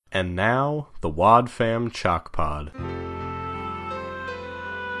And now, the Wad Fam Chalk Pod.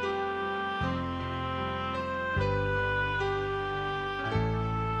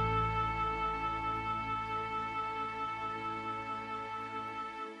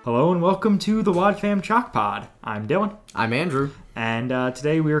 Hello and welcome to the Wad Fam Chalk Pod. I'm Dylan. I'm Andrew. And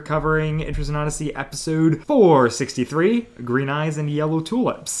today we are covering Adventures in Odyssey episode 463, Green Eyes and Yellow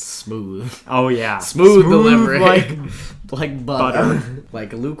Tulips. Smooth. Oh yeah. Smooth delivery. Like butter.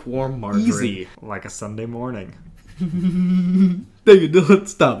 Like lukewarm margarine. Easy. Like a Sunday morning. Thank you, Dylan.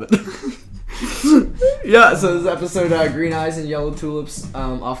 Stop it. Yeah, so this episode, Green Eyes and Yellow Tulips,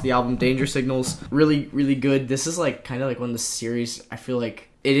 off the album Danger Signals. Really, really good. This is like kind of like when the series, I feel like,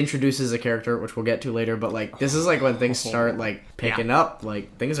 it introduces a character, which we'll get to later, but like this is like when things start like picking up,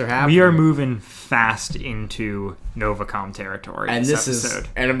 like things are happening. We are moving fast into Novacom territory. And this episode.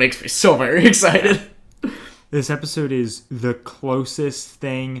 And it makes me so very excited. This episode is the closest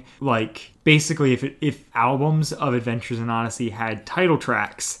thing, like basically if albums of Adventures in Odyssey had title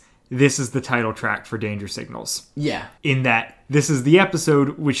tracks, this is the title track for Danger Signals. Yeah. In that this is the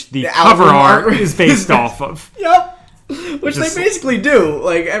episode which the cover art is based off of. Yep. Which they basically do.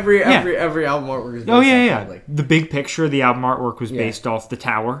 Like every album artwork is based off. Like, the big picture of the album artwork was based off the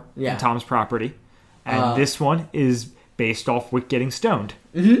tower and Tom's property. And this one is based off Wick getting stoned.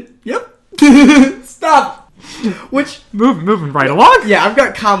 Mm-hmm. Yep. Stop. Which moving right along. Yeah, I've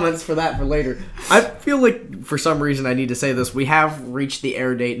got comments for that for later. I feel like for some reason I need to say this. We have reached the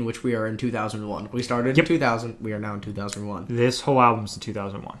air date in which we are in 2001. We started in 2000. We are now in 2001. This whole album's in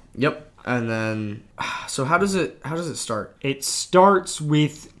 2001. Yep. And then, so how does it start? It starts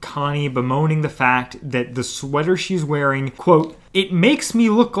with Connie bemoaning the fact that the sweater she's wearing, quote, "It makes me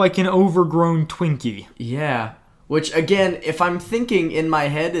look like an overgrown Twinkie." Yeah. Which, again, if I'm thinking in my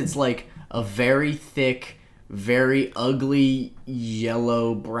head, it's like a very thick, very ugly,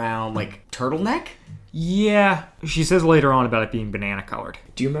 yellow-brown, like, turtleneck? Yeah. She says later on about it being banana-colored.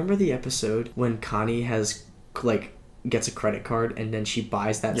 Do you remember the episode when Connie has, like, gets a credit card and then she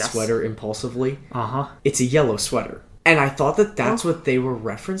buys that sweater impulsively? Uh-huh. It's a yellow sweater. And I thought that that's what they were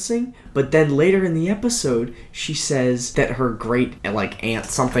referencing, but then later in the episode, she says that her great, like, aunt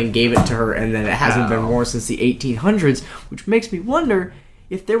something gave it to her and then it hasn't been worn since the 1800s, which makes me wonder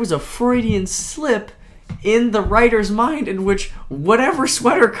if there was a Freudian slip in the writer's mind in which whatever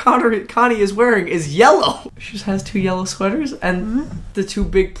sweater Connie is wearing is yellow. She just has two yellow sweaters, and the two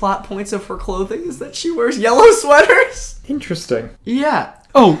big plot points of her clothing is that she wears yellow sweaters. Interesting. Yeah.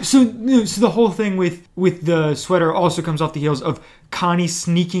 Oh, so the whole thing with the sweater also comes off the heels of Connie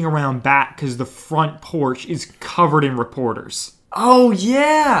sneaking around back because the front porch is covered in reporters. Oh,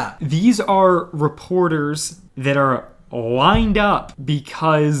 yeah. These are reporters that are lined up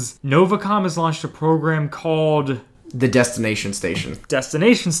because Novacom has launched a program called the Destination Station.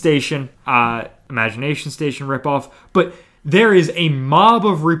 Imagination Station ripoff, but there is a mob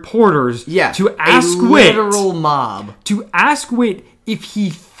of reporters to ask a literal mob to ask Wit if he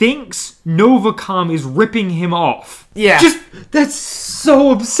thinks Novacom is ripping him off. Yeah. That's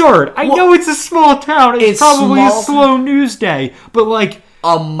so absurd. I know it's a small town. It's probably a slow news day, but like,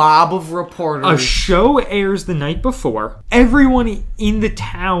 a mob of reporters. A show airs the night before. Everyone in the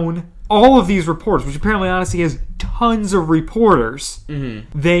town, all of these reporters, which apparently Odyssey has tons of reporters,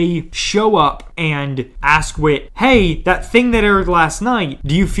 they show up and ask Wit, "Hey, that thing that aired last night,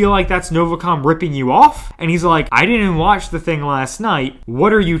 do you feel like that's Novacom ripping you off?" And he's like, "I didn't watch the thing last night.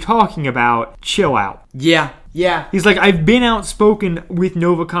 What are you talking about? Chill out." Yeah. He's like, "I've been outspoken with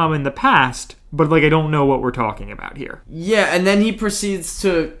Novacom in the past, but like I don't know what we're talking about here." Yeah, and then he proceeds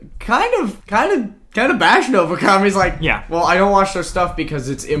to kind of bash Novacom. He's like, well, I don't watch their stuff because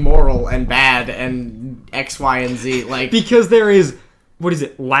it's immoral and bad and X, Y, and Z. Like, because there is,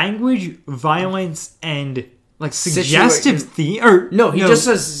 language, violence, and like suggestive theme. Or no, he just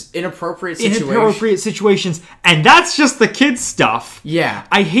says inappropriate situations, and that's just the kids stuff. Yeah,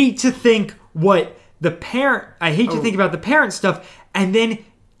 I hate to think about the parent stuff, and then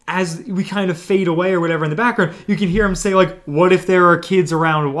as we kind of fade away or whatever in the background, you can hear him say, like, what if there are kids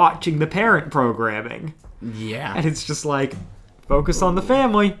around watching the parent programming? Yeah. And it's just like, focus on the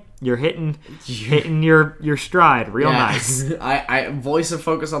family. You're hitting your stride real nice. I voice of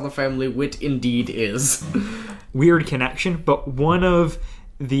focus on the family, Wit indeed is. Weird connection, but one of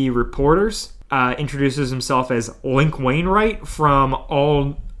the reporters introduces himself as Link Wainwright from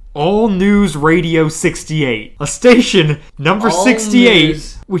All News Radio 68, a station number All 68,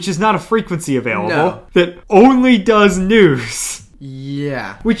 news. Which is not a frequency available, that only does news.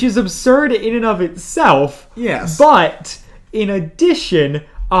 Yeah. Which is absurd in and of itself. Yes. But, in addition,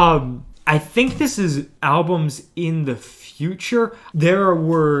 I think this is albums in the future future. There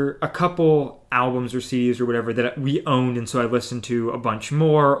were a couple albums or CDs or whatever that we owned, and so I listened to a bunch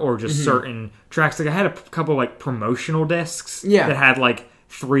more, or just certain tracks. Like I had a couple like promotional discs that had like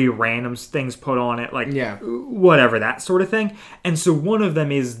 3 random things put on it, like whatever, that sort of thing. And so one of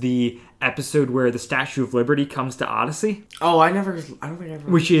them is the episode where the Statue of Liberty comes to Odyssey. Oh, I don't think I ever.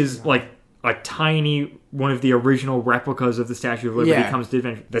 Which is like a tiny one of the original replicas of the Statue of Liberty comes to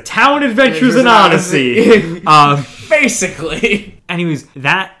adventure. The Town Adventures in Odyssey. Basically. Anyways,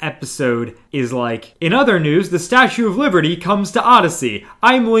 that episode is like, in other news, the Statue of Liberty comes to Odyssey.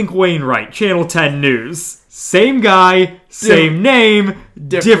 I'm Link Wainwright, Channel 10 News. Same guy, same name,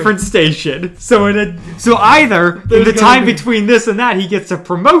 different station. So either in the time between this and that, he gets a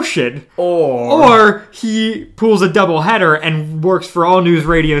promotion, or he pulls a double header and works for All News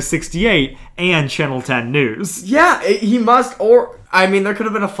Radio 68 and Channel 10 News. Yeah, he must. Or I mean, there could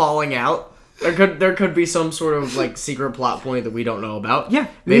have been a falling out. There could be some sort of like secret plot point that we don't know about. Yeah,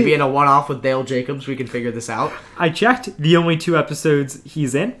 maybe in a one-off with Dale Jacobs, we can figure this out. I checked the only 2 episodes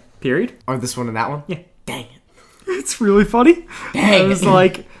he's in. Period. Or this one and that one. Yeah. Dang it. It's really funny. Dang. I was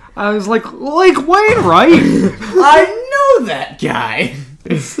like, Link Wainwright. I know that guy.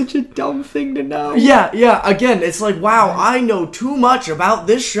 It's such a dumb thing to know. Yeah. Again, it's like, wow, I know too much about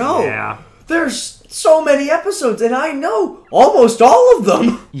this show. Yeah. There's so many episodes, and I know almost all of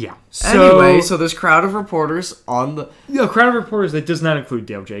them. Yeah. Anyway, so this crowd of reporters on the... Yeah, crowd of reporters that does not include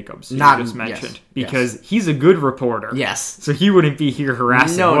Dale Jacobs, who you just mentioned. Yes, because he's a good reporter. Yes. So he wouldn't be here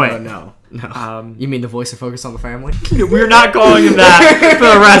harassing No. You mean the voice of Focus on the Family? We're not calling him that for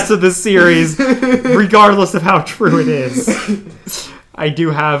the rest of the series, regardless of how true it is. I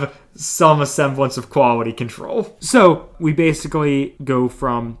do have some semblance of quality control. So we basically go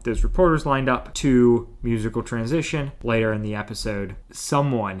from those reporters lined up to musical transition. Later in the episode,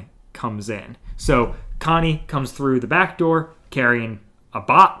 someone comes in. So Connie comes through the back door carrying a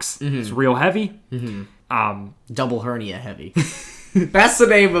box. It's real heavy. Double hernia heavy. That's the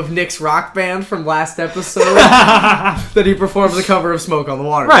name of Nick's rock band from last episode that he performed the cover of Smoke on the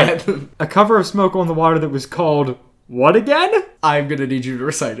Water. Right. A cover of Smoke on the Water that was called what again? I'm going to need you to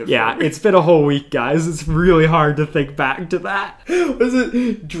recite it. Yeah, it's been a whole week, guys. It's really hard to think back to that. Was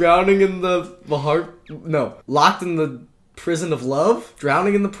it Drowning in the Heart? No. Locked in the Prison of Love?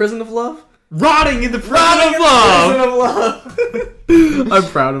 Drowning in the Prison of Love? Rotting in the Prison of Love! I'm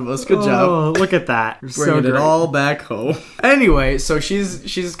proud of us. Good job. Look at that. Bringing it all back home. Anyway, so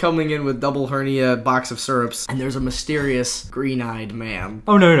she's coming in with double hernia box of syrups, and there's a mysterious green-eyed man.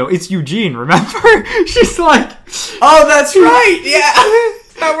 Oh, no. It's Eugene, remember? She's like... Oh, that's right! Yeah!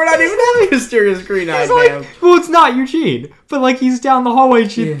 We're not even having a mysterious green-eyed man. Well, it's not Eugene. But, like, he's down the hallway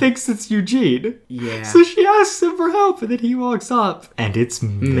and she thinks it's Eugene. Yeah. So she asks him for help, and then he walks up. And it's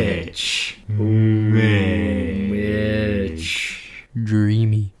Mitch. Mitch.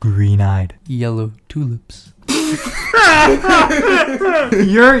 Dreamy. Green-eyed. Yellow tulips. You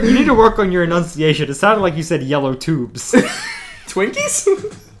need to work on your enunciation. It sounded like you said yellow tubes. Twinkies?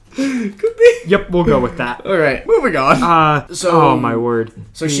 Could be. Yep, we'll go with that. All right, moving on. Oh my word.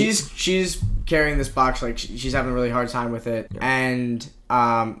 So she's carrying this box, like she's having a really hard time with it, and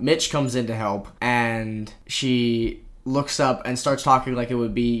Mitch comes in to help, and she looks up and starts talking like it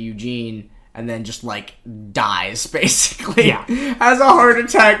would be Eugene, and then just like dies basically. Yeah. Has a heart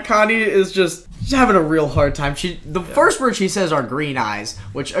attack. Connie is just having a real hard time. The first words she says are green eyes,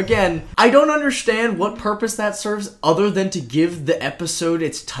 which again, I don't understand what purpose that serves other than to give the episode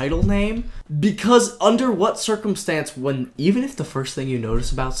its title name. Because under what circumstance, even if the first thing you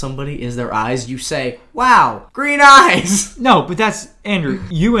notice about somebody is their eyes, you say, wow, green eyes. No, but that's, Andrew,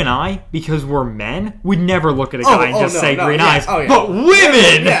 you and I, because we're men, would never look at a guy and just say green eyes. Oh, yeah. But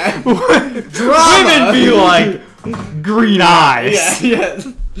women! Women be like, green eyes. Yeah.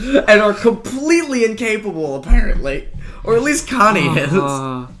 And are completely incapable, apparently. Or at least Connie is.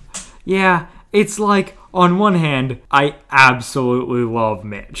 Yeah, it's like, on one hand, I absolutely love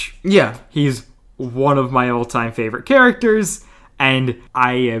Mitch. Yeah. He's one of my all-time favorite characters, and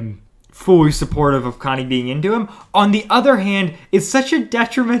I am fully supportive of Connie being into him. On the other hand, it's such a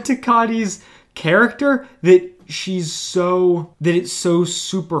detriment to Connie's character that it's so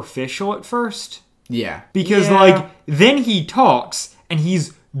superficial at first. Yeah. Because, like, then he talks, and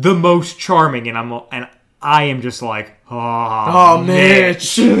he's the most charming, and I am just like, oh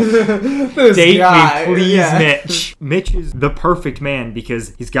Mitch. Date me, please, Mitch. Mitch is the perfect man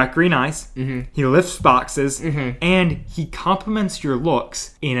because he's got green eyes, he lifts boxes, and he compliments your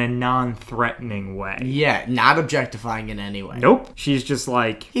looks in a non-threatening way. Yeah, not objectifying in any way. Nope. She's just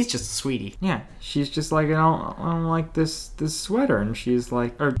like... He's just a sweetie. Yeah, she's just like, I don't like this sweater. And she's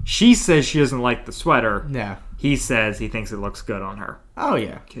like... Or she says she doesn't like the sweater. Yeah. he says he thinks it looks good on her. Oh,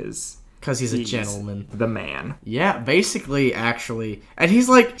 yeah. Because he's a gentleman. The man. Yeah, basically, actually. And he's,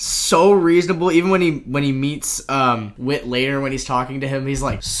 like, so reasonable. Even when he meets Wit later, when he's talking to him, he's,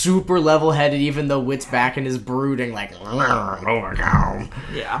 like, super level-headed, even though Wit's back and is brooding, like, Yeah.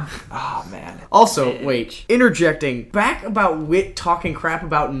 Oh, man. Also, wait, interjecting, back about Wit talking crap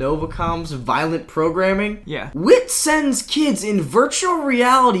about Novacom's violent programming. Yeah. Wit sends kids in virtual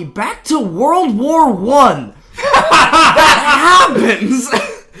reality back to World War One. That happens!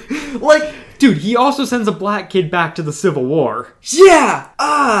 Like, dude, he also sends a black kid back to the Civil War. Yeah,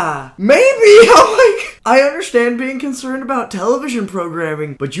 maybe. I understand being concerned about television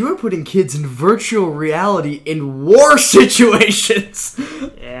programming, but you are putting kids in virtual reality in war situations.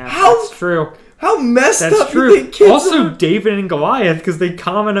 Yeah, that's true. How messed That's up true. you think kids Also, are? David and Goliath, because they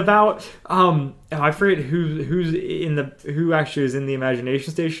comment about I forget who actually is in the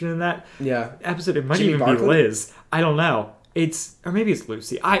imagination station in that episode. It might Jimmy even Bartlett? be Liz. I don't know. Or maybe it's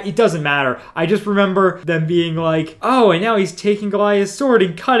Lucy. It doesn't matter. I just remember them being like, oh, and now he's taking Goliath's sword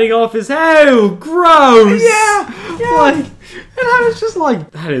and cutting off his head. Oh, gross. Yeah. And I was just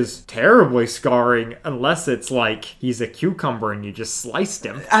like, that is terribly scarring, unless it's like he's a cucumber and you just sliced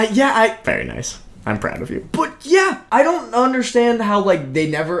him. Very nice. I'm proud of you. But yeah, I don't understand how, like, they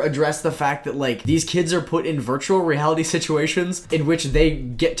never address the fact that, like, these kids are put in virtual reality situations in which they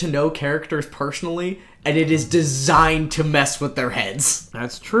get to know characters personally, and it is designed to mess with their heads.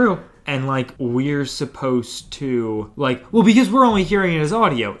 That's true. And, like, we're supposed to, like, well, because we're only hearing it as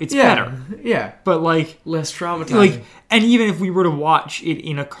audio, it's better. Yeah. But, like, Less traumatizing. like, and even if we were to watch it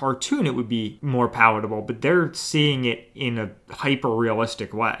in a cartoon, it would be more palatable. But they're seeing it in a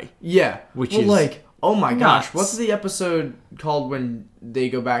hyper-realistic way. Yeah. Which well, is like, oh my gosh, nuts. what's the episode called when they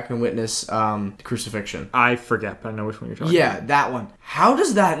go back and witness crucifixion? I forget, but I know which one you're talking Yeah, that one. How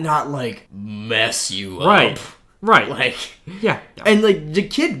does that not, like, mess you up? Right. Like, Yeah. and, like, the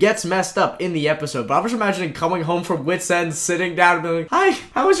kid gets messed up in the episode, but I was imagining coming home from Wit's End, sitting down and being like, hi,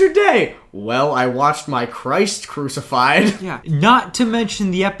 how was your day? Well, I watched my Christ crucified. Yeah. Not to mention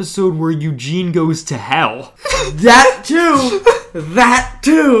the episode where Eugene goes to hell. That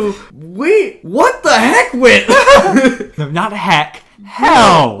too. Wait, what the heck, Wit? No, not heck.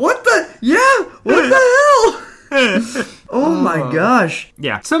 Hell. What the hell? Oh my gosh.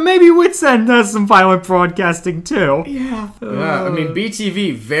 Yeah. So maybe Wits End does some violent broadcasting too. Yeah, I mean,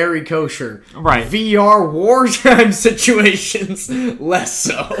 BTV, very kosher. Right. VR wartime situations, less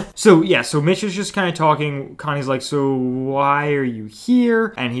so. So Mitch is just kind of talking. Connie's like, so why are you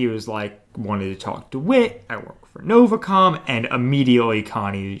here? And he was like, wanted to talk to Wit. I work for Novacom. And immediately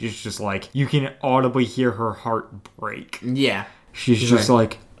Connie is just like, you can audibly hear her heart break. Yeah. She's just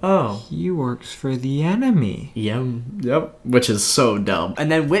like, oh. he works for the enemy. Yep. Which is so dumb.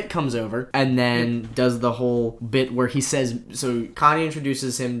 And then Wit comes over and then does the whole bit where he says, so Connie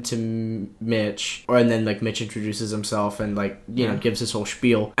introduces him to Mitch, and then, like, Mitch introduces himself and, like, you know, gives his whole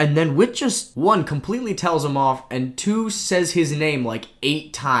spiel. And then Wit just, one, completely tells him off, and two, says his name, like,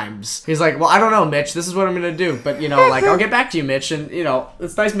 8 times. He's like, well, I don't know, Mitch. This is what I'm gonna do. But, you know, like, I'll get back to you, Mitch. And, you know,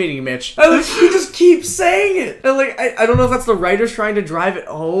 it's nice meeting you, Mitch. And, like, he just keeps saying it. And, like, I don't know if that's the writers trying to drive it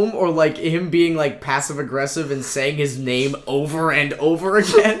home, or like him being like passive aggressive and saying his name over and over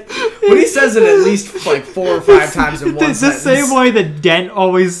again. But he says it at least like 4 or 5 times in one It's the sentence. same way that Dent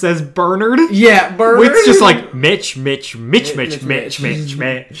always says Bernard. Yeah, Bernard. Wit's just like Mitch.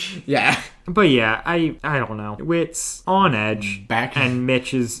 Yeah. But yeah, I don't know. Wit's on edge. And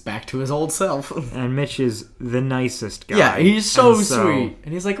Mitch is back to his old self. And Mitch is the nicest guy. Yeah, he's so sweet.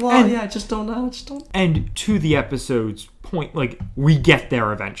 And he's like, well, yeah, just don't know. And to the episode's point, like, we get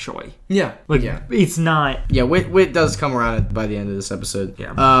there eventually. Yeah. Like, it's not... Yeah, Wit does come around by the end of this episode.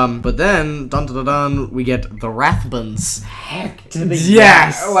 Yeah. But then, we get the Rathbons. Heck to the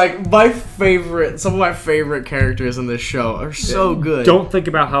yes! Like, some of my favorite characters in this show are so good. Don't think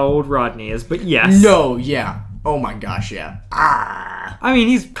about how old Rodney is, but yes. No, yeah. Oh my gosh, yeah. I mean,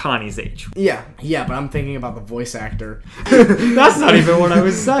 he's Connie's age. Yeah, but I'm thinking about the voice actor. That's not even what I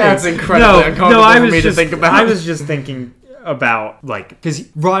was saying. That's incredibly uncomfortable for me to think about. I was just thinking about, like, because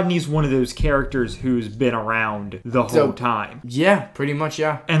Rodney's one of those characters who's been around the whole time. Yeah, pretty much,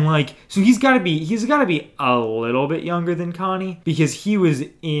 yeah. And, like, so he's got to be a little bit younger than Connie, because he was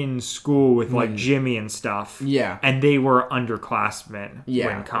in school with, like, Jimmy and stuff. Yeah. And they were underclassmen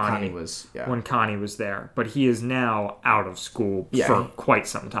when when Connie was there. But he is now out of school for quite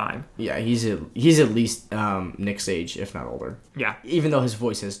some time. Yeah, he's at least Nick's age, if not older. Yeah. Even though his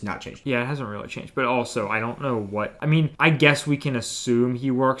voice has not changed. Yeah, it hasn't really changed. But also, I don't know what... I mean, I guess we can assume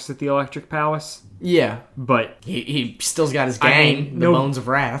he works at the Electric Palace, Yeah. but He still's got his gang, the no- Bones of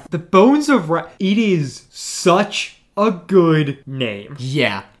Wrath. the Bones of Wrath, it is such a good name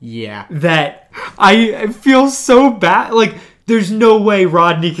Yeah. that I feel so bad. Like, there's no way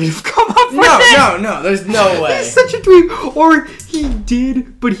Rodney could have come up with it. No, there's no way. He's such a dweeb. Or he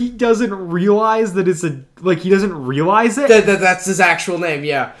did, but he doesn't realize that it's he doesn't realize it. That's his actual name,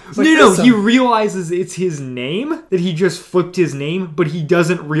 yeah. It's like, No, there's he some- realizes it's his name, that he just flipped his name, but he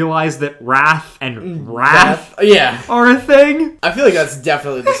doesn't realize that Wrath and Wrath Yeah. are a thing. I feel like that's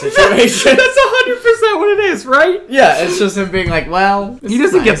definitely the situation. That's 100% what it is, right? Yeah, it's just him being like, well... He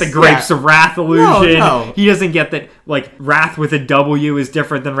doesn't get the grapes of Wrath illusion. No. He doesn't get that, like, Wrath with a W is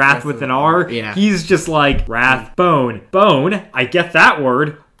different than Wrath with an R. Yeah. He's just like, Wrath, Bone. Bone, I get that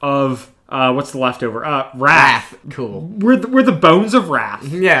word, of... what's the leftover? Wrath. Cool. We're the Bones of Wrath.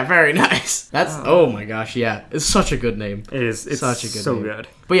 Yeah, very nice. That's oh my gosh, yeah. It's such a good name. It is. It's Such a good so name. good.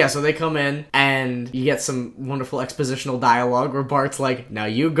 But yeah, so they come in and you get some wonderful expositional dialogue where Bart's like, now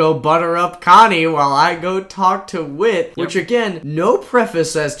you go butter up Connie while I go talk to Whit, which again, no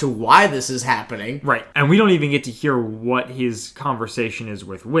preface as to why this is happening. Right. And we don't even get to hear what his conversation is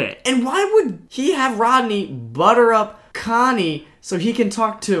with Whit. And why would he have Rodney butter up Connie so he can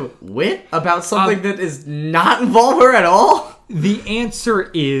talk to Whit about something that is not involve her at all? The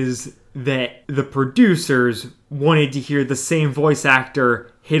answer is that the producers wanted to hear the same voice actor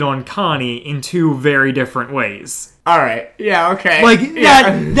hit on Connie in two very different ways. Alright, yeah, okay. Like,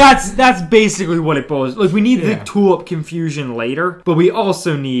 yeah. that's basically what it boils. Like, we need the tulip confusion later, but we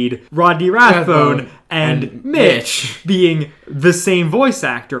also need Rodney Rathbone and Mitch being the same voice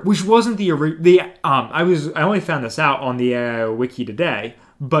actor, which wasn't I only found this out on the wiki today,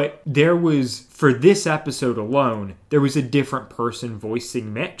 but there was, for this episode alone, there was a different person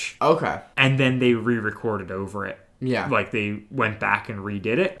voicing Mitch, Okay. and then they re-recorded over it. Yeah. Like, they went back and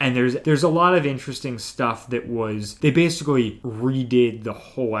redid it. And there's a lot of interesting stuff that was... They basically redid the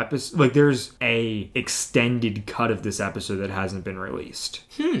whole episode. Like, there's a extended cut of this episode that hasn't been released.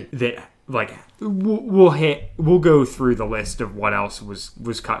 That, like... We'll go through the list of what else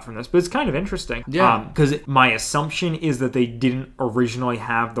was cut from this, but it's kind of interesting. Yeah. Because my assumption is that they didn't originally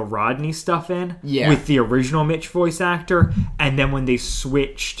have the Rodney stuff in with the original Mitch voice actor, and then when they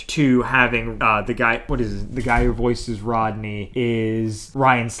switched to having the guy who voices Rodney is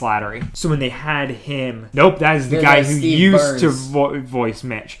Ryan Slattery. So when they had him, that is the guy who Steve used to Burns. voice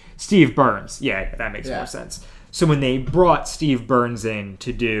Mitch, Steve Burns. Yeah, that makes more sense. So when they brought Steve Burns in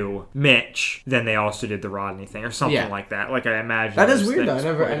to do Mitch, then they also did the Rodney thing or something like that. Like, I imagine That is those weird though.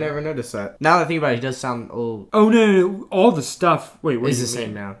 things I never noticed that. Now that I think about it, he does sound a little... Oh, no. All the stuff... Wait, what Is do the you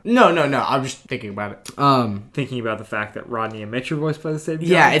same mean? now. No. I'm just thinking about it. Thinking about the fact that Rodney and Mitch are voiced by the same guy?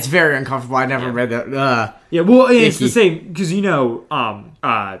 Yeah, it's very uncomfortable. I never read that. Yeah, well, it's the Icky. same...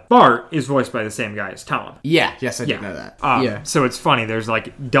 Because, Bart is voiced by the same guy as Tom. Yeah. Yes, I did know that. Yeah. So it's funny. There's,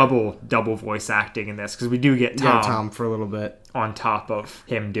 like, double voice acting in this. Because we do get Tom for a little bit. On top of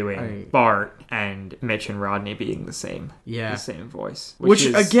him doing Bart and Mitch and Rodney being the same voice. Which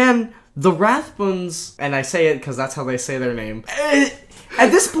is, again, the Rathbones, and I say it because that's how they say their name. At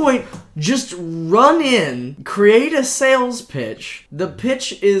this point, just run in, create a sales pitch. The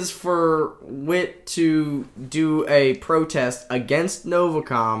pitch is for Whit to do a protest against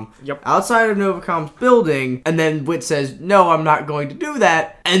Novacom outside of Novacom's building, and then Whit says, no, I'm not going to do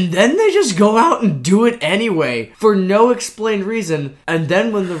that. And then they just go out and do it anyway for no explained reason. And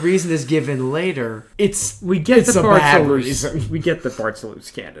then when the reason is given later, we get the bad Bart's reason. We get the Bart's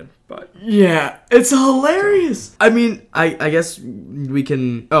loose canon, but yeah, it's hilarious. I mean, I guess we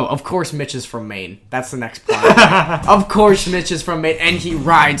can... Oh, of course Mitch is from Maine. That's the next part. Of course Mitch is from Maine, and he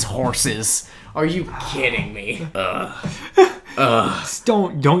rides horses. Are you kidding me?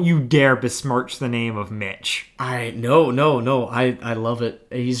 Don't you dare besmirch the name of Mitch. No. I love it.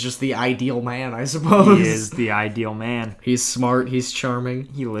 He's just the ideal man, I suppose. He is the ideal man. He's smart. He's charming.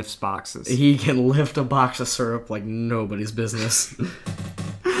 He lifts boxes. He can lift a box of syrup like nobody's business.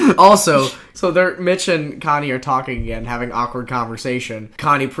 Also, so Mitch and Connie are talking again, having awkward conversation.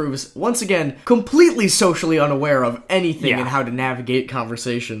 Connie proves, once again, completely socially unaware of anything and how to navigate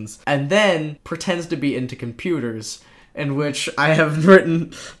conversations. And then pretends to be into computers, in which I have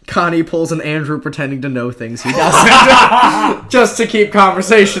written, Connie pulls an Andrew pretending to know things he doesn't. Just to keep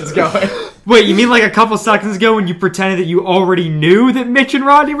conversations going. Wait, you mean like a couple seconds ago when you pretended that you already knew that Mitch and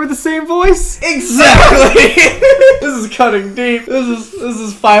Rodney were the same voice? Exactly! This is cutting deep. This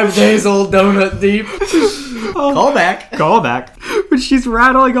is 5 days old donut deep. Call back. Call back. When she's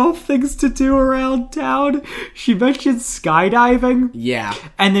rattling off things to do around town, she mentions skydiving. Yeah.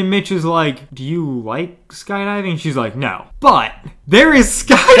 And then Mitch is like, do you like skydiving? And she's like, no. But there is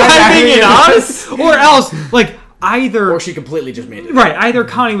skydiving in us. Or else, like, either... Or she completely just made it. Right, either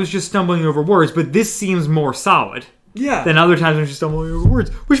Connie was just stumbling over words, but this seems more solid. Yeah. Than other times when she's stumbling over words,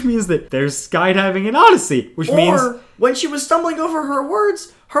 which means that there's skydiving in Odyssey, which means... Or, when she was stumbling over her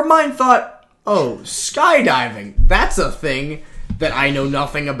words, her mind thought, oh, skydiving, that's a thing that I know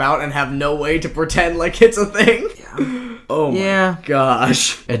nothing about and have no way to pretend like it's a thing. Yeah. Oh my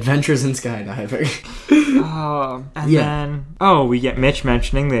gosh. Adventures in skydiving. And then... Oh, we get Mitch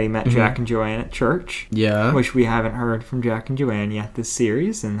mentioning that he met Jack and Joanne at church. Yeah. Which we haven't heard from Jack and Joanne yet this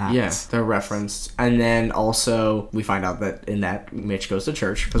series, and that's... Yes, they're referenced. And then also, we find out that in that, Mitch goes to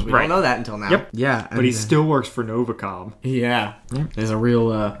church, because we don't know that until now. Yep. Yeah. But he still works for Novacom. Yeah. There's a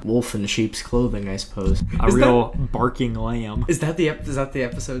real wolf in sheep's clothing, I suppose. A real barking lamb. Is that the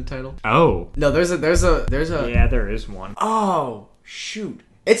episode title? Oh. No, there's a... Yeah, there is one. Oh, shoot.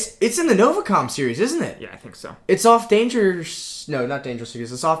 It's in the Novacom series, isn't it? Yeah, I think so. It's off Dangerous... No, not Dangerous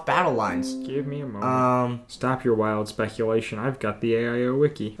Series. It's off Battle Lines. Give me a moment. Stop your wild speculation. I've got the AIO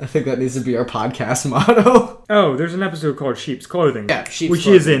wiki. I think that needs to be our podcast motto. Oh, there's an episode called Sheep's Clothing. Yeah, Sheep's which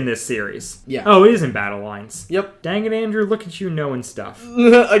Clothing. is in this series. Yeah. Oh, it is in Battle Lines. Yep. Dang it, Andrew. Look at you knowing stuff.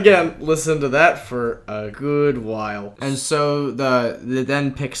 Again, listen to that for a good while. And so the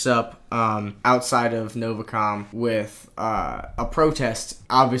then picks up outside of Novacom with a protest,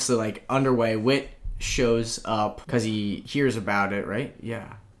 obviously like underway. Whit shows up because he hears about it, right?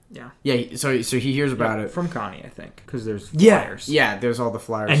 Yeah. Yeah, so he hears about it. From Connie, I think, because there's flyers. Yeah, there's all the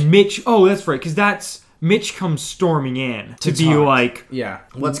flyers. And Mitch, oh, that's right, because Mitch comes storming in to be talk. like... Yeah,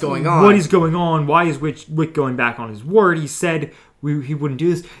 what's going on? What is going on? Why is Whit going back on his word? He said he wouldn't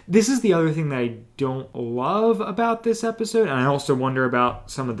do this. This is the other thing that I don't love about this episode, and I also wonder about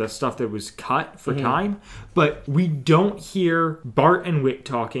some of the stuff that was cut for time, but we don't hear Bart and Whit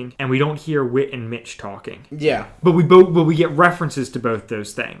talking, and we don't hear Whit and Mitch talking. Yeah. But we get references to both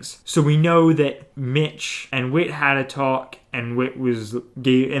those things. So we know that Mitch and Whit had a talk, and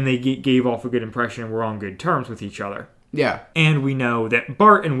they gave off a good impression and were on good terms with each other. Yeah. And we know that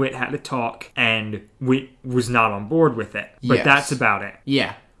Bart and Whit had a talk, and Whit was not on board with it. But Yes. that's about it.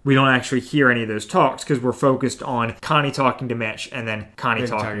 Yeah. We don't actually hear any of those talks because we're focused on Connie talking to Mitch and then Connie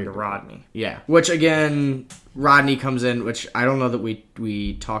talking to Rodney. Yeah. Which, again, Rodney comes in, which I don't know that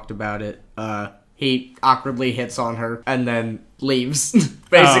we talked about it. He awkwardly hits on her and then leaves,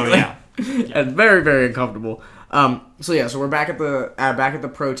 basically. Oh, yeah. And very, very uncomfortable. So we're back at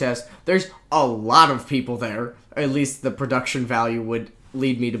the protest. There's a lot of people there. At least the production value would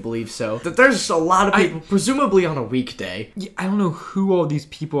lead me to believe so. That there's a lot of people, presumably on a weekday. Yeah, I don't know who all these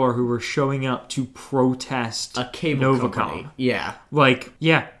people are who are showing up to protest A cable Novacom. company. Yeah. Like,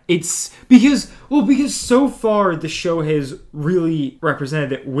 yeah, it's because so far the show has really represented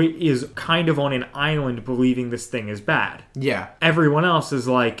that Whit is kind of on an island believing this thing is bad. Yeah. Everyone else is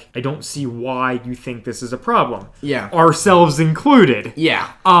like, I don't see why you think this is a problem. Yeah. Ourselves included.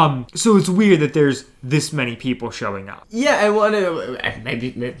 Yeah. So it's weird that there's this many people showing up. Yeah, and maybe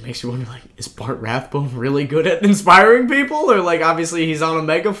it makes you wonder, like, is Bart Rathbone really good at inspiring people? Or, like, obviously he's on a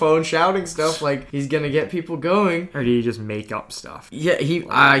megaphone shouting stuff, like, he's gonna get people going. Or do you just make up stuff? Yeah, he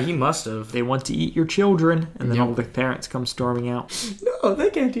must have. They want to eat your children, and then all the parents come storming out. No, they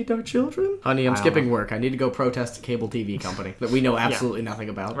can't eat our children. Honey, I'm skipping work. I need to go protest a cable TV company that we know absolutely nothing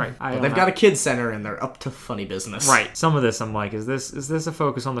about. Right. But they've got a kids center and they're up to funny business. Right. Some of this I'm like, is this a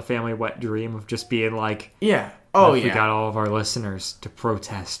focus on the family wet dream of just being like, Yeah. Oh, we yeah. got all of our listeners to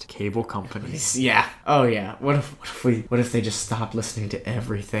protest cable companies. Yeah. Oh, yeah. What if they just stopped listening to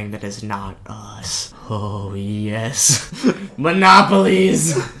everything that is not us? Oh, yes.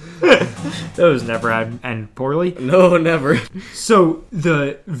 Monopolies. Those never end poorly. No, never. So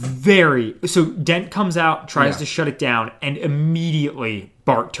Dent comes out, tries to shut it down, and immediately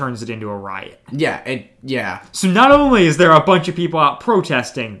Bart turns it into a riot. Yeah. So not only is there a bunch of people out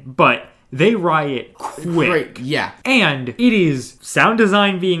protesting, but they riot quick. Great. Yeah. And it is sound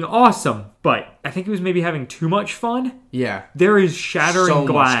design being awesome, but I think he was maybe having too much fun. Yeah. There is shattering So much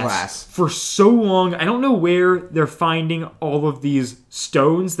glass glass. for so long. I don't know where they're finding all of these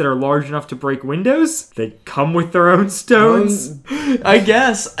stones that are large enough to break windows. They come with their own stones. I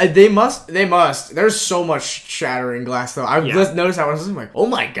guess they must. There's so much shattering glass though. I just noticed how I was like, oh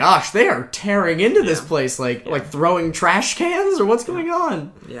my gosh, they are tearing into this place like throwing trash cans or what's going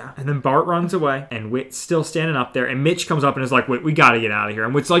on? Yeah. And then Bart runs away, and Whit's still standing up there, and Mitch comes up and is like, wait, we gotta get out of here.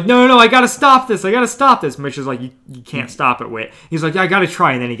 And Whit's like, no, I gotta stop this. I gotta stop this. Mitch is like, you can't stop it, Whit. He's like, yeah, I gotta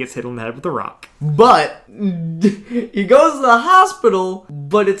try. And then he gets hit on the head with a rock. But he goes to the hospital,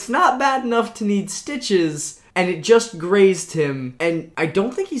 but it's not bad enough to need stitches, and it just grazed him, and I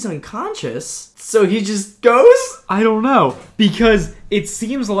don't think he's unconscious, so he just goes? I don't know, because it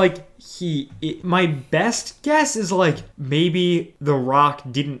seems like my best guess is like maybe the rock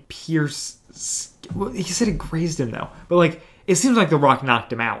didn't pierce. Well, he said it grazed him though, but like it seems like the rock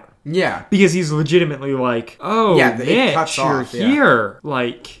knocked him out. Yeah. Because he's legitimately like, oh, yeah, it cuts you're off, here.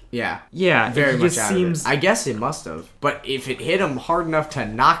 Like, yeah. Very much just out seems. of it. I guess it must have. But if it hit him hard enough to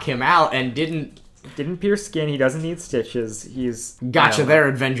knock him out and didn't pierce skin, he doesn't need stitches. He's gotcha there,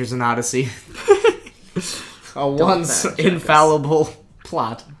 Adventures in Odyssey. A once infallible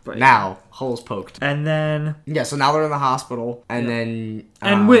plot. But now holes poked. And then so now they're in the hospital, and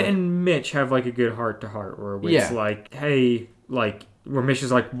then Whit and Mitch have like a good heart to heart where Whit's like, hey, like. Where Mitch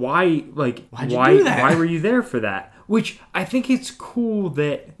is like, why why'd you do that? Why were you there for that? Which I think it's cool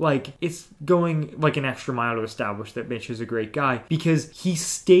that, like, it's going, like, an extra mile to establish that Mitch is a great guy because he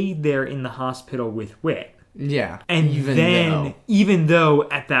stayed there in the hospital with Whit. Yeah. And even though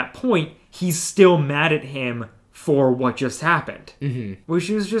at that point, he's still mad at him for what just happened. Mm-hmm. Which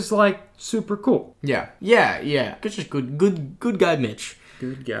is just, like, super cool. Yeah. Just good guy Mitch.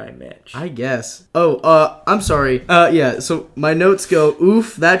 Good guy, Mitch. I guess. I'm sorry. So my notes go,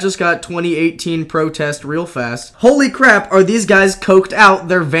 oof, that just got 2018 protest real fast. Holy crap, are these guys coked out?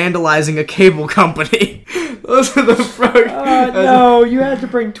 They're vandalizing a cable company. Those are the no, you had to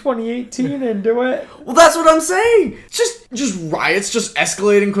bring 2018 into it. Well, that's what I'm saying. Just riots just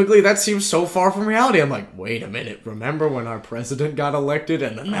escalating quickly. That seems so far from reality. I'm like, wait a minute. Remember when our president got elected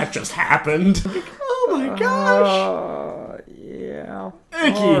and then that just happened? Like, oh my gosh. Yeah.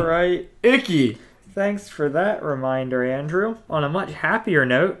 Icky. All right. Icky. Thanks for that reminder, Andrew. On a much happier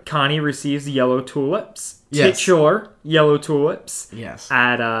note, Connie receives yellow tulips. Yes. Titular yellow tulips. Yes.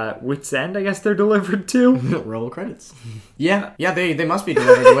 At Wits End, I guess they're delivered to. Roll credits. Yeah, they must be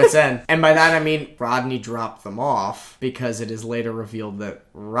delivered to Wits End. And by that I mean Rodney dropped them off because it is later revealed that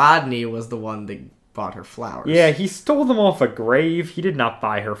Rodney was the one that bought her flowers. Yeah, he stole them off a grave. He did not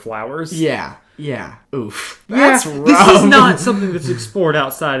buy her flowers. Yeah. Oof. That's rough. This is not something that's explored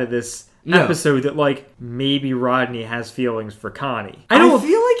outside of this episode that, like, maybe Rodney has feelings for Connie. I feel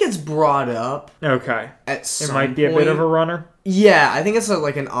like it's brought up. Okay. At some It might be a bit of a runner. Yeah, I think it's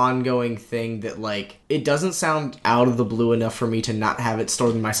like an ongoing thing that, like, it doesn't sound out of the blue enough for me to not have it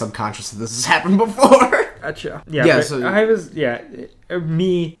stored in my subconscious that this has happened before. Gotcha. Yeah,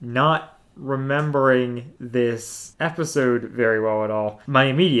 me not remembering this episode very well at all, my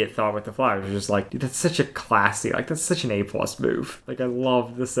immediate thought with the flowers was just like, dude, that's such a classy, like, that's such an A+ move. Like, I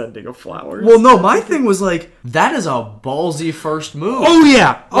love the sending of flowers. Well, no, my thing was like, that is a ballsy first move. Oh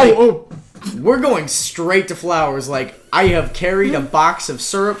yeah. We're going straight to flowers. Like, I have carried a box of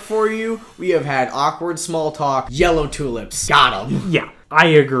syrup for you. We have had awkward small talk. Yellow tulips. Got them. Yeah, I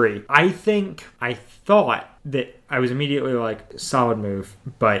agree. I thought that I was immediately like, solid move,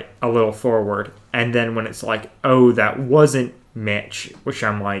 but a little forward. And then when it's like, oh, that wasn't Mitch, which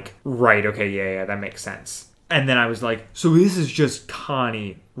I'm like, right, okay, yeah, that makes sense. And then I was like, so this is just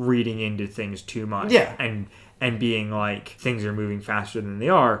Connie reading into things too much. Yeah. And being like, things are moving faster than they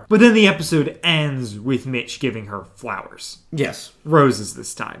are. But then the episode ends with Mitch giving her flowers. Yes. Roses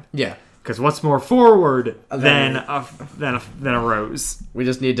this time. Yeah. Because what's more forward than a rose? We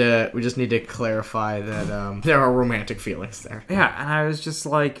just need to clarify that there are romantic feelings there. Yeah, and I was just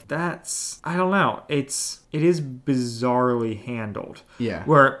like, I don't know. It is bizarrely handled. Yeah.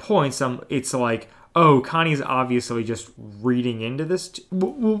 Where at points it's like, oh, Connie's obviously just reading into this.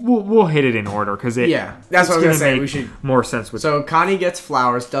 We'll hit it in order because that's what I was gonna say. We should more sense with. So Connie gets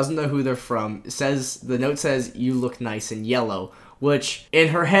flowers, doesn't know who they're from. The note says, "You look nice in yellow." Which, in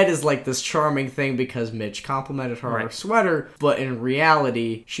her head, is like this charming thing because Mitch complimented her on her sweater, but in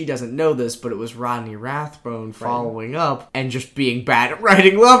reality, she doesn't know this, but it was Rodney Rathbone following up and just being bad at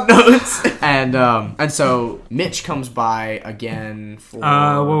writing love notes. And so Mitch comes by again for...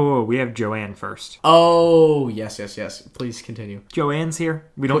 Whoa, we have Joanne first. Oh, yes. Please continue. Joanne's here.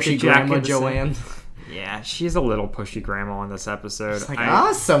 We don't Pushy get Jack Grandma Joanne. Yeah, she's a little pushy grandma in this episode. It's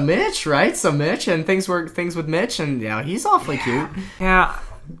like, so Mitch, right? So Mitch, and things with Mitch, and he's awfully cute. Yeah,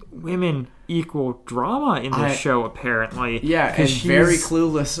 women equal drama in this show, apparently. Yeah, and very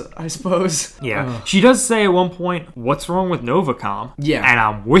clueless, I suppose. Yeah. She does say at one point, what's wrong with Novacom? Yeah. And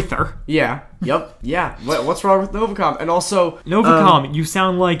I'm with her. Yeah. Yep. Yeah. What's wrong with Novacom? And also... Novacom, you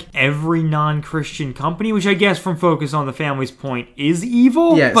sound like every non-Christian company, which I guess from Focus on the Family's point is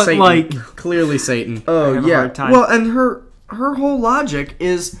evil. Yeah, but Satan. like... Clearly Satan. Oh, yeah. Well, and her her whole logic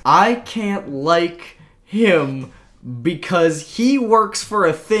is, I can't like him because he works for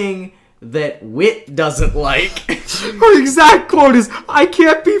a thing that Wit doesn't like. Her exact quote is, I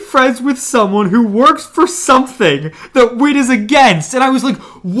can't be friends with someone who works for something that Wit is against. And I was like,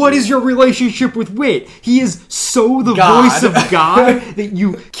 what is your relationship with Wit? He is so the God. voice of God that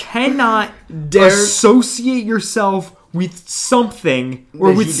you cannot associate yourself with something or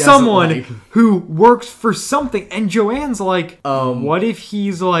That he with doesn't someone like. who works for something. And Joanne's like, what if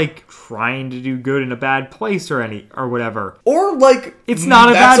he's like trying to do good in a bad place or whatever? Or like, It's not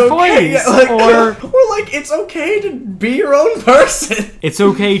a that's bad okay. place. Like, Or like, it's okay to be your own person. it's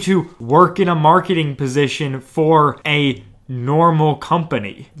okay to work in a marketing position for a normal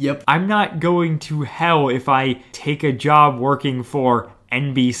company. Yep. I'm not going to hell if I take a job working for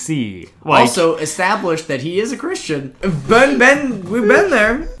NBC. Like, Also established that he is a Christian. We've been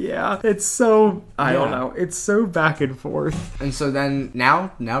there. yeah, it's so, I don't Yeah. know, it's so back and forth. And so then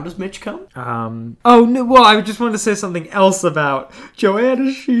now does Mitch come? Oh no, well, I just wanted to say something else about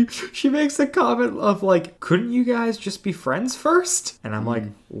Joanna. She makes a comment of like, couldn't you guys just be friends first? And I'm like,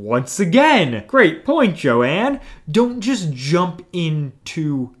 once again, great point, Joanne. Don't just jump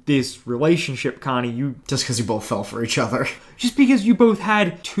into this relationship, Connie. Just because you both fell for each other. Just because you both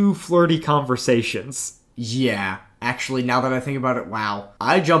had 2 flirty conversations. Yeah. Actually, now that I think about it, wow.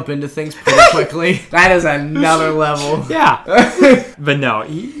 I jump into things pretty quickly. That is another level. Yeah. But no, it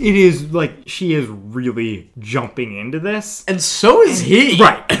is like, she is really jumping into this. And so is he.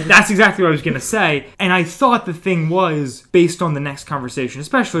 Right. That's exactly what I was going to say. And I thought the thing was, based on the next conversation,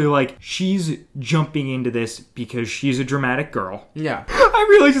 especially like, she's jumping into this because she's a dramatic girl. Yeah. I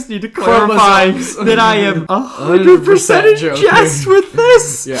really just need to clarify Chromosomes. that I am 100% in joking. jest with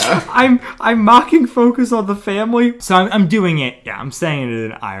this. Yeah. I'm mocking Focus on the Family. So I'm doing it. Yeah, I'm saying it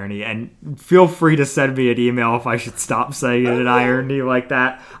in irony. And feel free to send me an email if I should stop saying it in irony like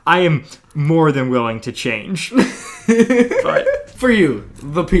that. I am more than willing to change. But For you,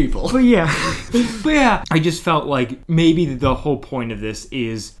 the people. But yeah, I just felt like maybe the whole point of this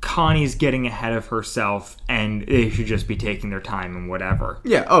is Connie's getting ahead of herself and they should just be taking their time and whatever.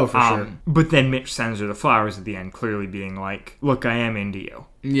 Yeah, oh, for sure. But then Mitch sends her the flowers at the end, clearly being like, look, I am into you.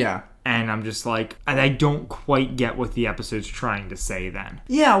 Yeah. And I'm just like, and I don't quite get what the episode's trying to say then.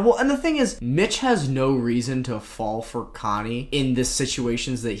 Yeah, well, and the thing is, Mitch has no reason to fall for Connie in the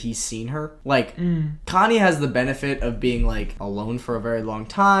situations that he's seen her. Like, Connie has the benefit of being, like, alone for a very long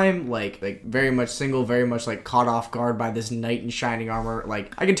time, like very much single, very much, like, caught off guard by this knight in shining armor.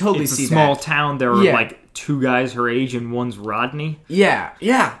 Like, I can totally It's see a small that. town. There are Yeah. like 2 guys her age and one's Rodney. Yeah,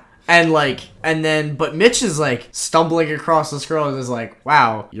 yeah. But Mitch is like stumbling across this girl and is like,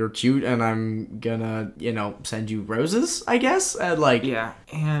 wow, you're cute and I'm gonna, send you roses, I guess. And like, Yeah,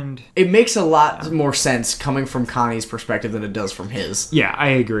 and it makes a lot more sense coming from Connie's perspective than it does from his. yeah, I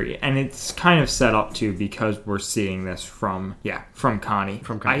agree. And it's kind of set up too because we're seeing this from Connie.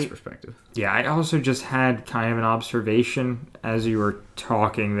 From Connie's perspective. Yeah, I also just had kind of an observation as you were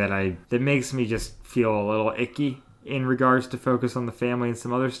talking that makes me just feel a little icky in regards to Focus on the Family and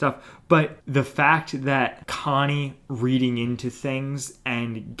some other stuff. But the fact that Connie reading into things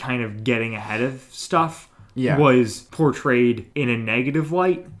and kind of getting ahead of stuff was portrayed in a negative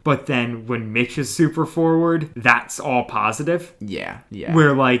light. But then when Mitch is super forward, that's all positive. Yeah.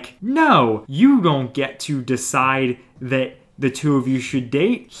 Where like, no, you don't get to decide that the 2 of you should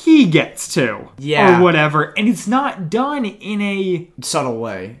date. He gets to. Yeah. Or whatever. And it's not done in a Subtle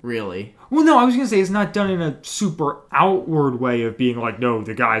way, really. Well, no, I was going to say it's not done in a super outward way of being like, no,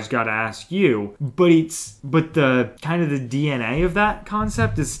 the guy's got to ask you. But the kind of the DNA of that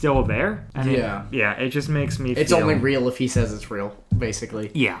concept is still there. And it just makes me It's feel... only real if he says it's real,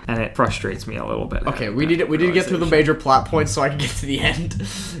 basically. Yeah, and it frustrates me a little bit. Okay, we need to get through the major plot points so I can get to the end,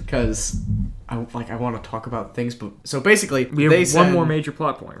 because I want to talk about things. But so basically, We have one more major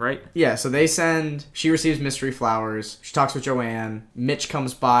plot point, right? Yeah, so she receives mystery flowers. She talks with Joanne. Mitch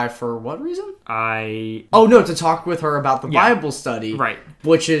comes by for what reason? To talk with her about the Bible study. Right.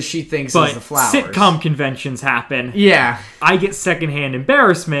 Which is, she thinks, But is the flowers. sitcom conventions happen. Yeah. I get secondhand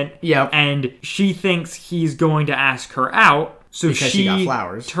embarrassment. Yep. And she thinks he's going to ask her out. So Because she got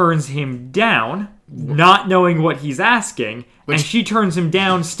flowers. turns him down, not knowing what he's asking. And she turns him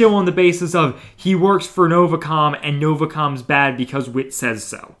down still on the basis of he works for Novacom and Novacom's bad because Wit says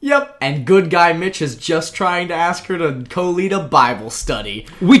so. Yep. And good guy Mitch is just trying to ask her to co-lead a Bible study.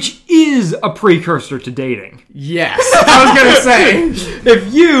 Which is a precursor to dating. Yes. I was going to say.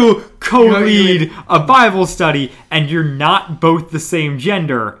 If you co-lead a Bible study and you're not both the same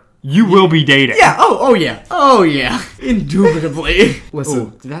gender, you will be dating. Yeah. Oh yeah. Indubitably. Listen, Oh,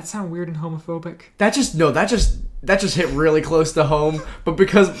 did that sound weird and homophobic? that just hit really close to home. But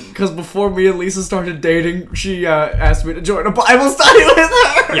because before me and Lisa started dating, she asked me to join a Bible study with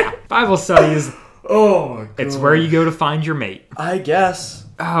her. Yeah, Bible studies. Oh my God. It's where you go to find your mate. I guess.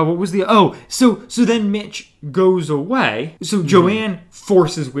 What was the... Oh, so then Mitch goes away. So Joanne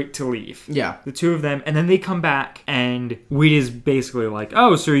forces Whit to leave. Yeah. The two of them. And then they come back and Whit is basically like,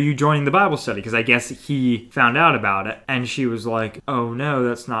 oh, so are you joining the Bible study? Because I guess he found out about it. And she was like, oh, no,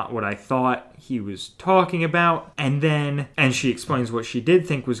 that's not what I thought he was talking about. And she explains what she did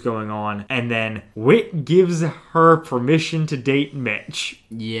think was going on. And then Whit gives her permission to date Mitch.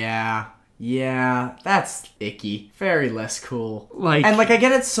 Yeah, that's icky. Very less cool. Like, And I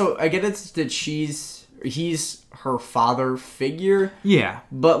get it. So I get it that he's her father figure. yeah.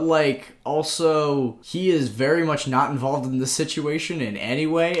 But also he is very much not involved in this situation in any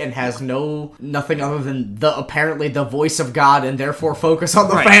way and has nothing other than apparently the voice of God and therefore focus on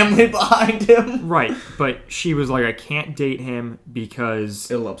the Right. family behind him. Right, but she was like, I can't date him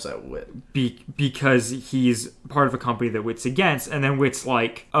because It'll upset Whit. because he's part of a company that Whit's against. And then Whit's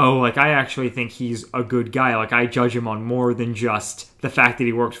like, oh, I actually think he's a good guy. I judge him on more than just the fact that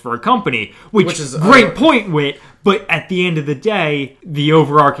he works for a company, which is great point, Whit. But at the end of the day, the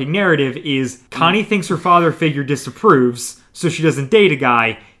overarching narrative is Connie thinks her father figure disapproves, so she doesn't date a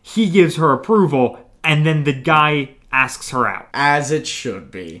guy. He gives her approval, and then the guy asks her out. As it should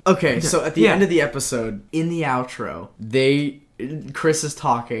be. Okay, so at the end of the episode, in the outro, Chris is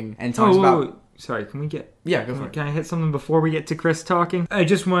talking and talks about... Sorry, can we get... Yeah, go for it. Can I hit something before we get to Chris talking? I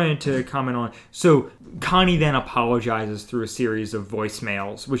just wanted to comment on... So, Connie then apologizes through a series of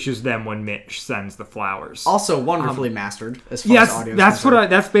voicemails, which is then when Mitch sends the flowers. Also wonderfully mastered as far as audio is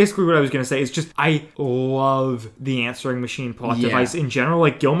concerned. That's basically what I was going to say. It's just, I love the answering machine plot device in general.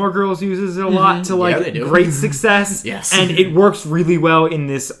 Gilmore Girls uses it a lot to, they do. great success. Yes. And it works really well in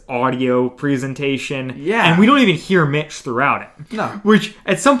this audio presentation. Yeah. And we don't even hear Mitch throughout it. No. Which,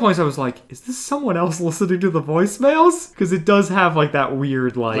 at some points, I was like, is this someone else listening to the voicemails? Because it does have, that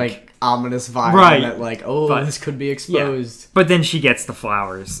weird, ominous vibe. Right. That this could be exposed. Yeah. But then she gets the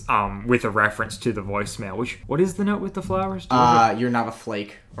flowers with a reference to the voicemail. What is the note with the flowers? You're not a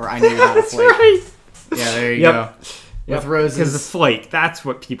flake. Or I know you're not a flake. Right. Yeah, there you go. With roses. Because the flake, that's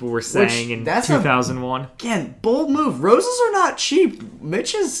what people were saying in 2001. Again, bold move. Roses are not cheap.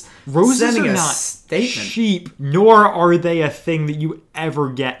 Mitch is sending a statement. Cheap, nor are they a thing that you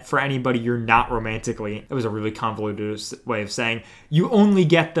ever get for anybody you're not romantically. It was a really convoluted way of saying you only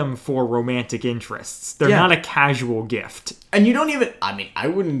get them for romantic interests. They're not a casual gift. And you don't even... I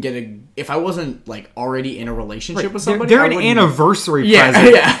wouldn't get if I wasn't, already in a relationship with somebody. They're an anniversary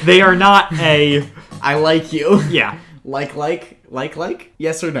present. Yeah. They are not a... I like you. Yeah. Like?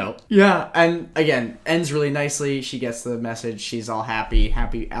 Yes or no? Yeah. And again, ends really nicely. She gets the message. She's all happy.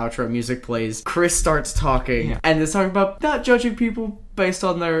 Happy outro music plays. Chris starts talking. And is talking about not judging people based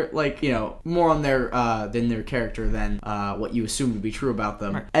on their, more on their, than their character than, what you assume to be true about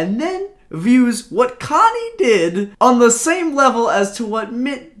them. Right. And then views what Connie did on the same level as to what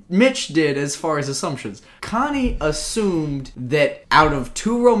Mitch did as far as assumptions. Connie assumed that out of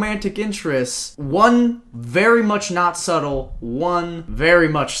two romantic interests, one very much not subtle, one very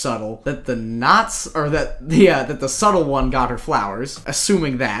much subtle, that the subtle one got her flowers,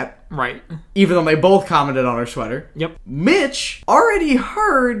 assuming that. Right. Even though they both commented on her sweater. Yep. Mitch already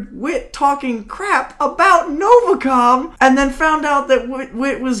heard Whit talking crap about Novacom and then found out that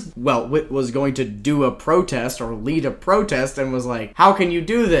Whit was going to do a protest or lead a protest and was like, how can you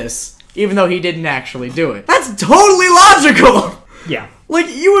do this? Even though he didn't actually do it. That's totally logical! Yeah.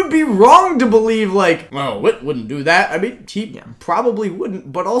 You would be wrong to believe, Whit wouldn't do that. He probably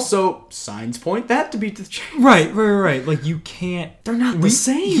wouldn't, but also, signs point that to be the case. Right. You can't... They're not the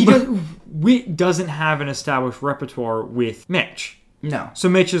same. Whit doesn't have an established repertoire with Mitch. No. So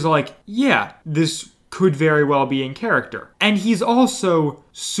Mitch is like, yeah, this could very well be in character. And he's also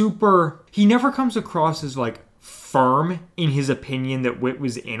he never comes across as, firm in his opinion that Whit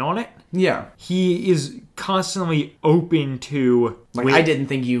was in on it. Yeah. He is constantly open to... I didn't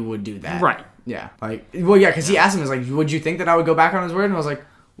think you would do that. Right. Yeah. Because he asked him, would you think that I would go back on his word? And I was like,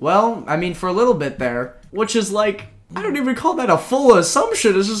 well, for a little bit there. Which is I don't even call that a full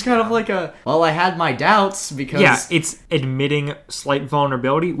assumption. It's just kind of I had my doubts because... Yeah, it's admitting slight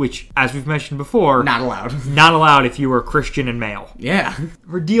vulnerability, which, as we've mentioned before... Not allowed. Not allowed if you were Christian and male. Yeah.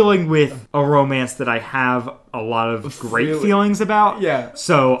 We're dealing with a romance that I have a lot of great feelings about. Yeah.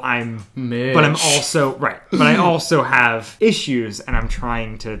 So I'm... Mitch. But I'm also... Right. But I also have issues, and I'm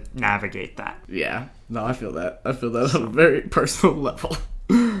trying to navigate that. Yeah. No, I feel that. I feel that on a very personal level.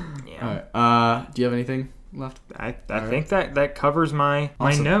 am. All right. Do you have anything left? I think that covers my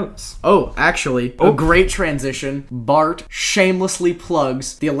notes. Oh, actually, a great transition. Bart shamelessly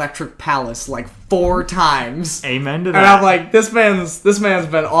plugs the Electric Palace like 4 times. Amen to that. And I'm like, this man's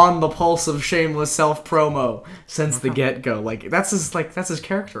been on the pulse of shameless self promo since the get go. Like that's his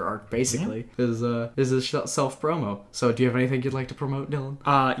character arc basically. Is his self promo. So do you have anything you'd like to promote, Dylan?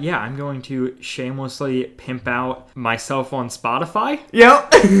 Yeah, I'm going to shamelessly pimp out myself on Spotify.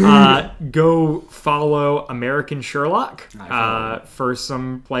 Yep. Go follow American Sherlock for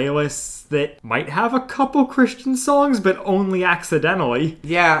some playlists that might have a couple Christian songs, but only accidentally.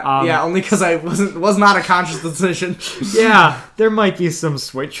 Yeah, only because I was not a conscious decision. Yeah, there might be some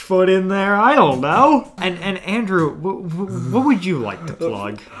Switchfoot in there. I don't know. And Andrew, what would you like to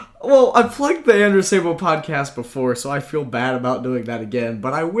plug? Well, I plugged the Andrew Sabo podcast before, so I feel bad about doing that again.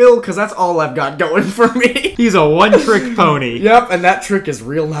 But I will, because that's all I've got going for me. He's a one-trick pony. Yep, and that trick is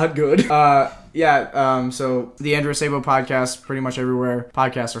real not good. So the Andrew Sabo podcast, pretty much everywhere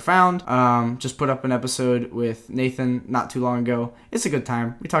podcasts are found. Just put up an episode with Nathan not too long ago. It's a good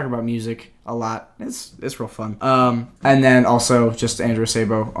time. We talk about music a lot. It's real fun. And then also just Andrew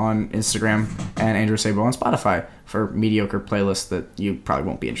Sabo on Instagram and Andrew Sabo on Spotify for mediocre playlists that you probably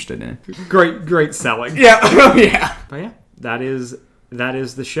won't be interested in. Great selling. Yeah, yeah. But yeah, that is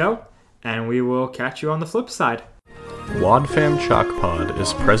the show, and we will catch you on the flip side. Wadfam Chalk Pod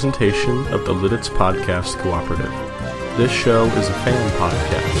is a presentation of the Lidditz Podcast Cooperative. This show is a fan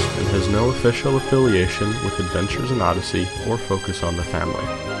podcast and has no official affiliation with Adventures in Odyssey or Focus on the Family.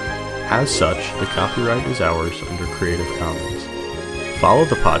 As such, the copyright is ours under Creative Commons. Follow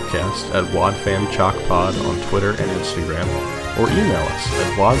the podcast at wadfamchalkpod on Twitter and Instagram, or email us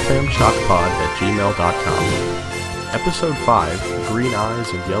at wadfamchalkpod@gmail.com. Episode 5, Green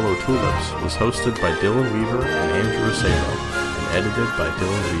Eyes and Yellow Tulips, was hosted by Dylan Weaver and Andrew Sabo, and edited by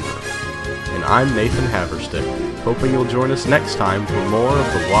Dylan Weaver. And I'm Nathan Haverstick, hoping you'll join us next time for more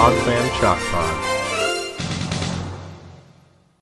of the Wadfam Chalk Pod.